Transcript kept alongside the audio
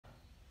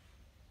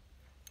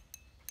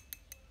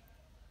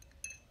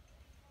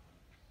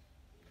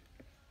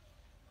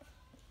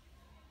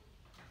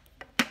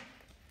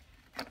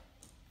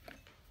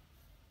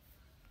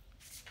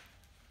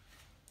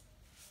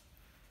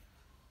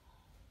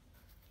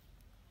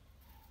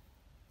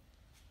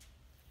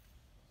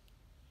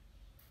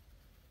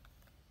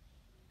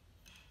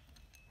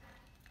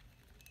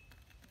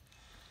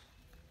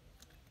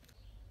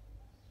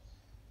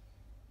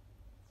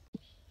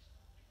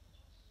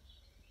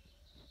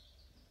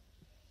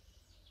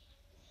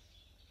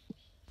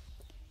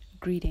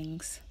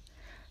Greetings.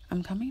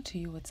 I'm coming to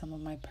you with some of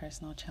my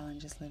personal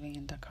challenges living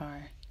in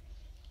Dakar.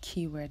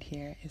 Keyword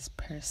here is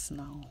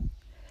personal.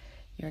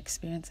 Your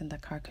experience in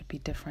Dakar could be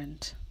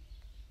different.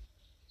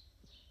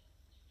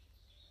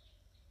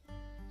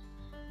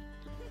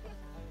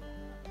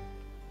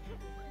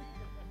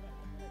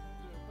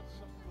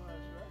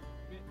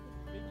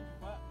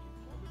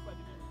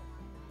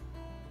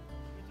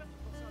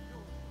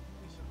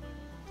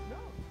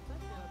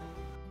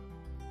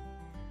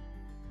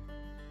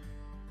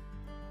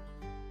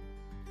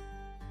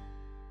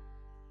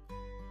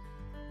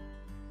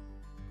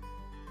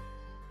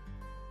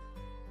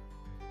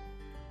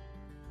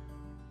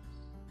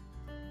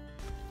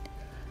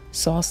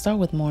 So I'll start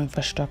with more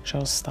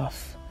infrastructural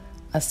stuff.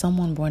 As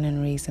someone born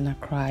and raised in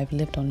Accra, I've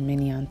lived on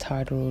many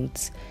untarred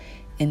roads.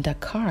 In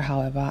Dakar,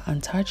 however,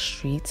 untarred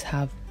streets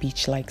have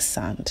beach-like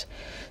sand.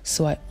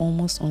 So I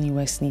almost only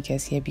wear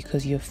sneakers here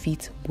because your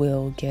feet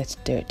will get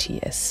dirty,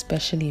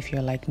 especially if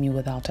you're like me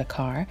without a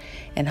car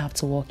and have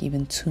to walk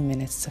even 2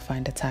 minutes to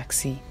find a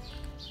taxi.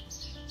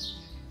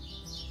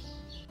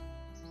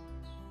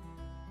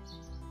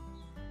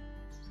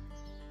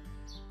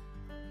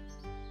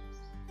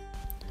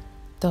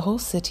 The whole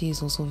city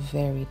is also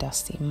very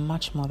dusty,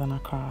 much more than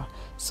Accra,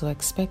 so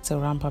expect to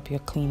ramp up your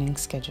cleaning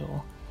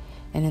schedule.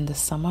 And in the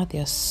summer,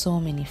 there are so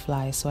many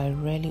flies, so I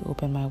rarely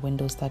open my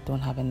windows that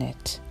don't have a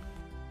net.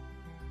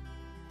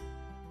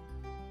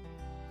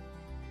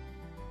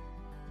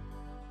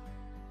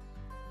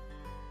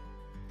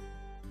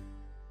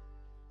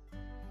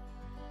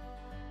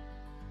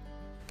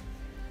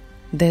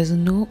 There's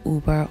no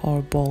Uber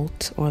or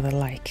Bolt or the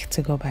like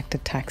to go back to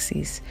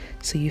taxis,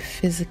 so you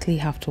physically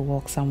have to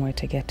walk somewhere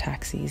to get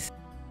taxis.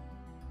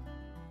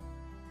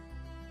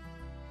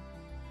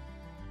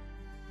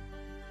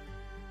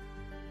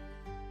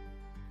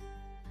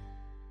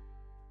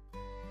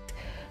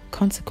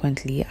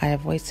 Consequently, I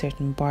avoid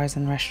certain bars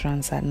and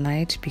restaurants at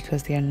night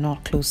because they are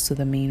not close to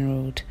the main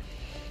road.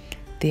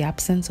 The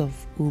absence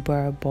of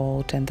Uber,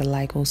 Bolt, and the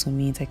like also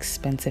means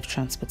expensive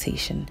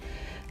transportation.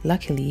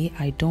 Luckily,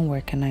 I don't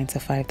work a 9 to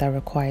 5 that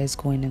requires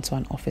going into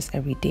an office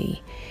every day.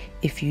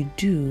 If you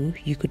do,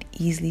 you could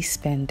easily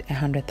spend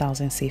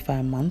 100,000 safer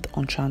a month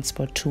on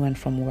transport to and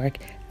from work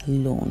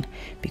alone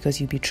because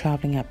you'll be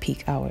traveling at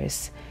peak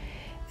hours.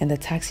 And the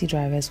taxi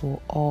drivers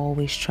will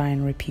always try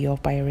and rip you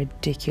off by a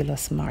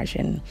ridiculous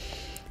margin,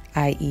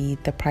 i.e.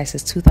 the price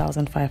is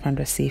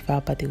 2,500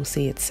 safer, but they will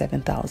say it's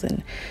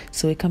 7,000.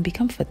 So it can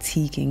become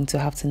fatiguing to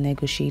have to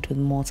negotiate with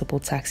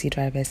multiple taxi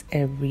drivers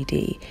every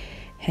day.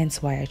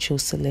 Hence why I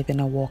chose to live in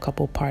a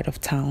walkable part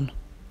of town.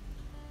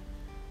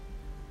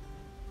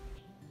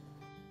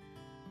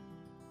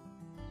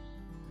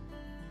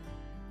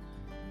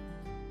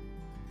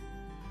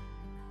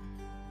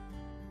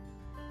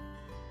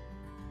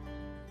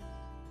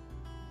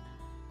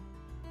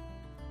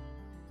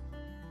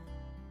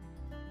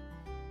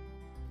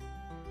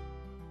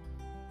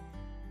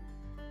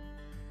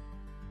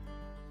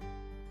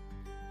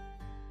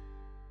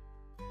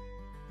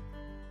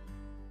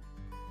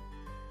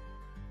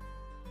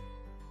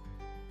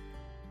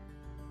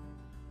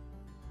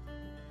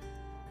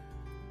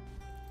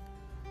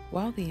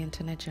 While the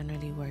internet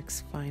generally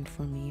works fine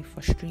for me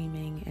for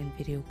streaming and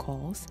video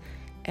calls,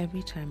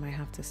 every time I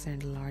have to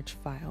send large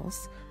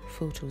files,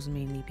 photos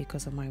mainly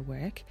because of my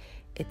work,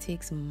 it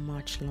takes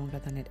much longer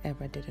than it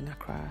ever did in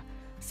Accra.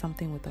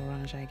 Something with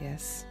Orange, I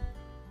guess.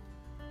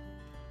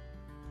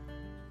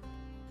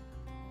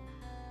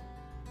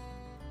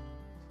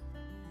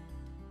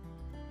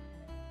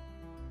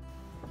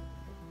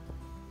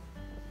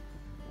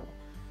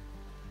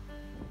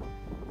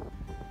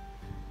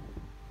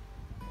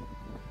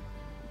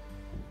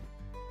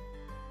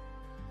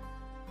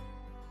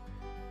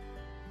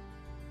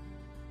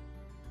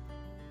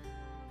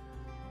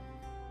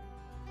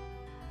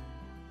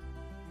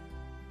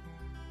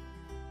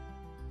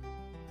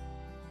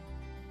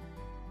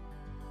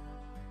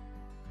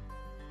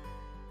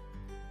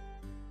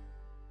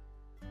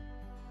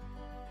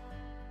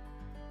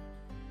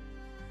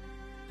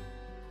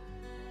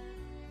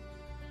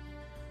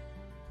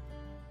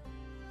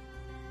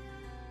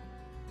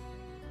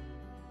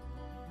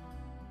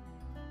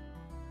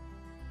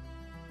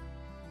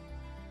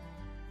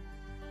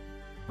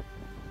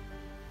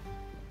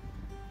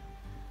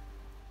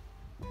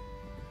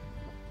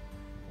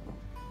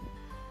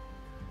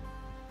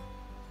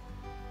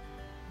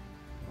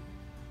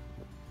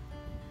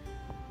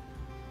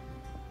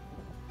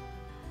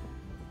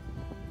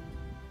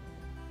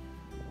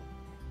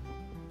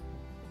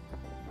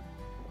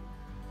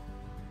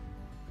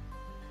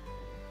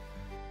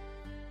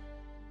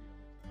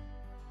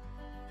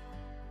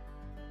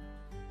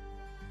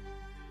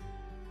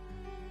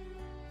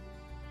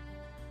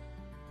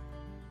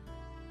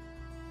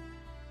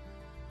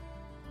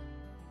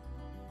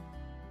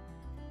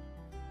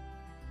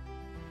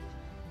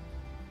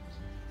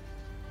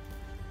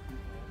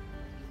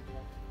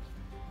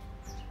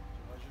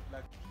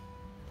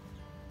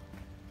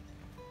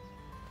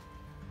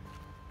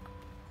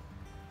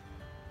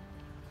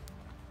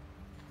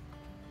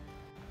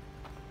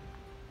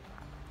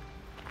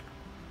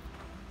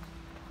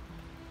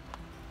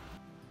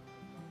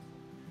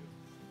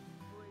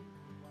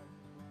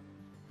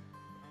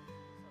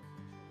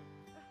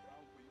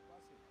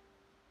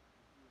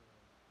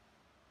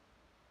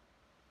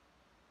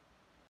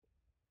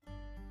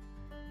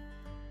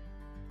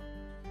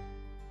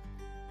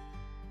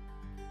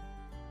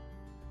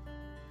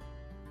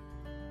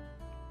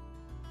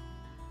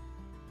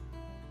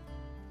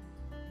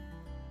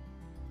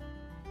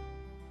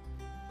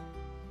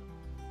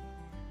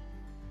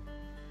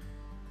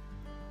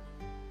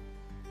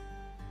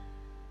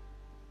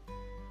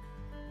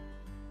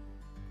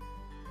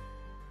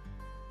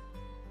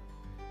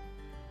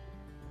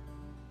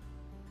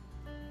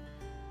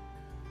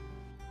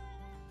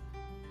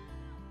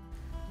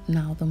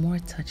 Now, the more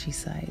touchy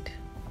side.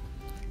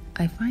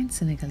 I find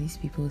Senegalese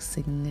people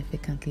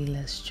significantly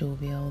less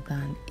jovial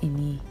than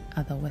any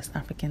other West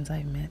Africans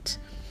I've met.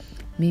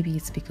 Maybe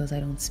it's because I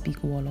don't speak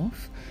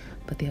Wolof,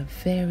 but they are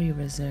very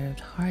reserved,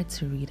 hard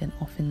to read, and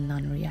often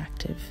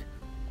non-reactive.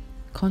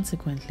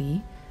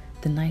 Consequently,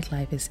 the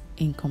nightlife is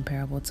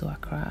incomparable to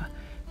Accra.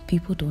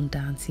 People don't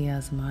dance here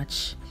as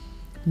much.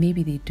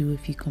 Maybe they do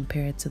if you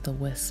compare it to the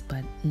West,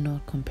 but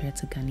not compared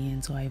to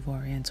Ghanaians or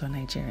Ivorians or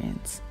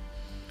Nigerians.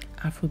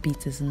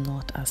 Afrobeat is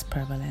not as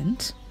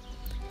prevalent.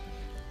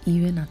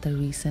 Even at the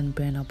recent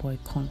Burna Boy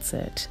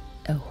concert,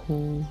 a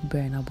whole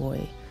Burna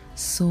Boy,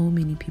 so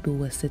many people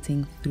were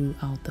sitting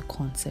throughout the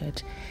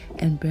concert,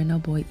 and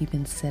Burna Boy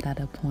even said at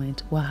a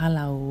point,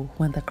 "Wahala o,"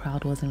 when the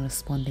crowd wasn't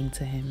responding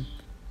to him.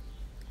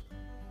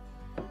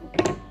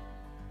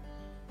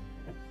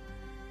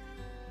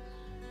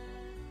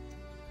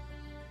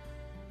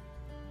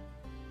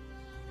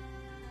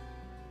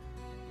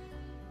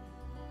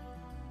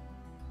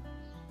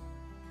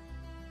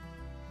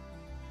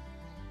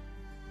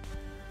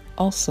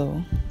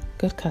 Also,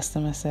 good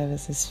customer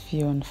service is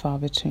few and far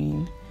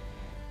between.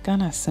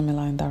 Ghana is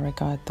similar in that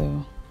regard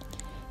though.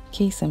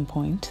 Case in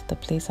point, the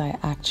place I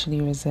actually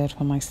reserved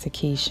for my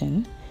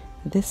staycation,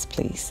 this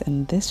place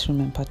and this room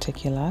in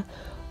particular,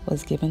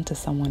 was given to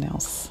someone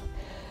else.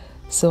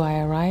 So I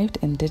arrived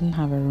and didn't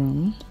have a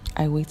room.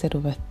 I waited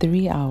over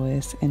 3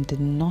 hours and did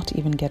not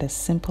even get a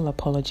simple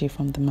apology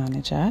from the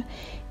manager.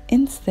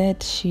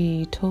 Instead,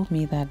 she told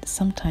me that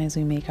sometimes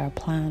we make our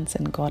plans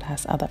and God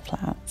has other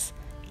plans.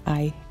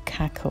 I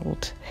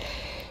cackled.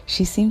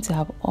 She seemed to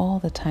have all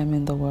the time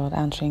in the world,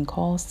 answering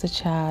calls to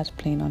chat,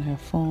 playing on her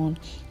phone,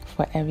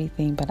 for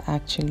everything but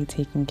actually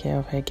taking care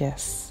of her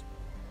guests.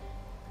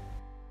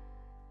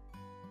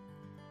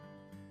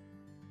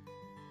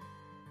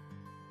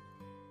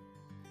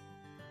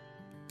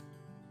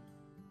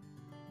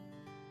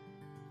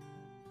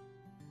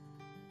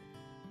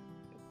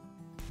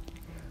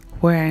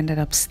 Where I ended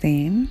up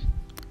staying,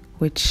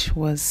 which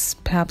was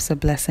perhaps a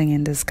blessing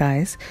in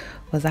disguise,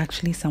 was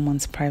actually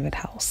someone's private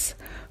house.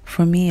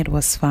 For me, it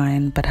was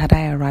fine, but had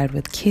I arrived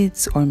with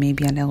kids or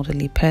maybe an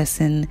elderly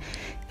person,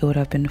 it would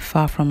have been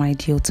far from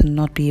ideal to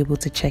not be able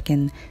to check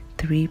in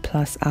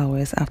 3+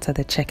 hours after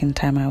the check-in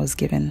time I was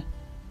given.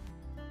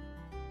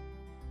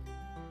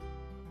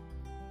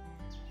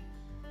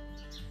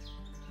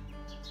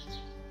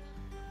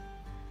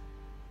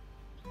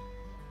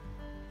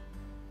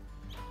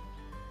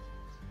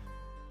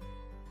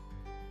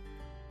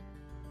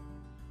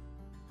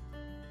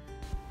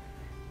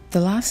 The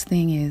last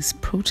thing is,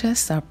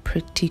 protests are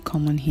pretty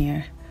common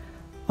here.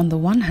 On the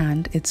one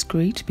hand, it's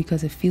great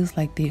because it feels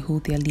like they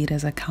hold their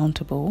leaders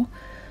accountable.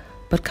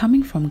 But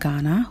coming from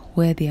Ghana,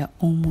 where they are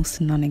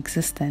almost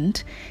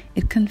non-existent,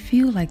 it can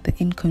feel like the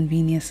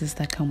inconveniences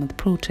that come with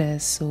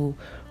protests, so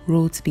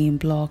roads being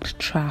blocked,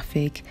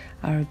 traffic,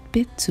 are a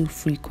bit too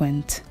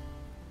frequent.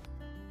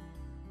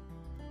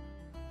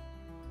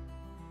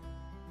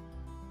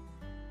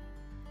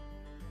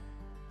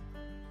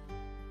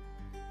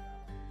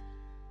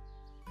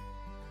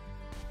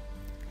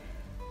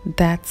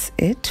 That's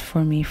it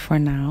for me for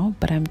now,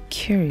 but I'm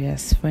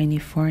curious for any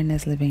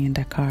foreigners living in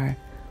Dakar,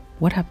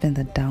 what have been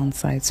the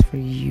downsides for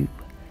you?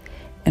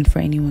 And for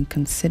anyone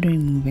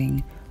considering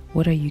moving,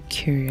 what are you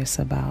curious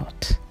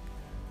about?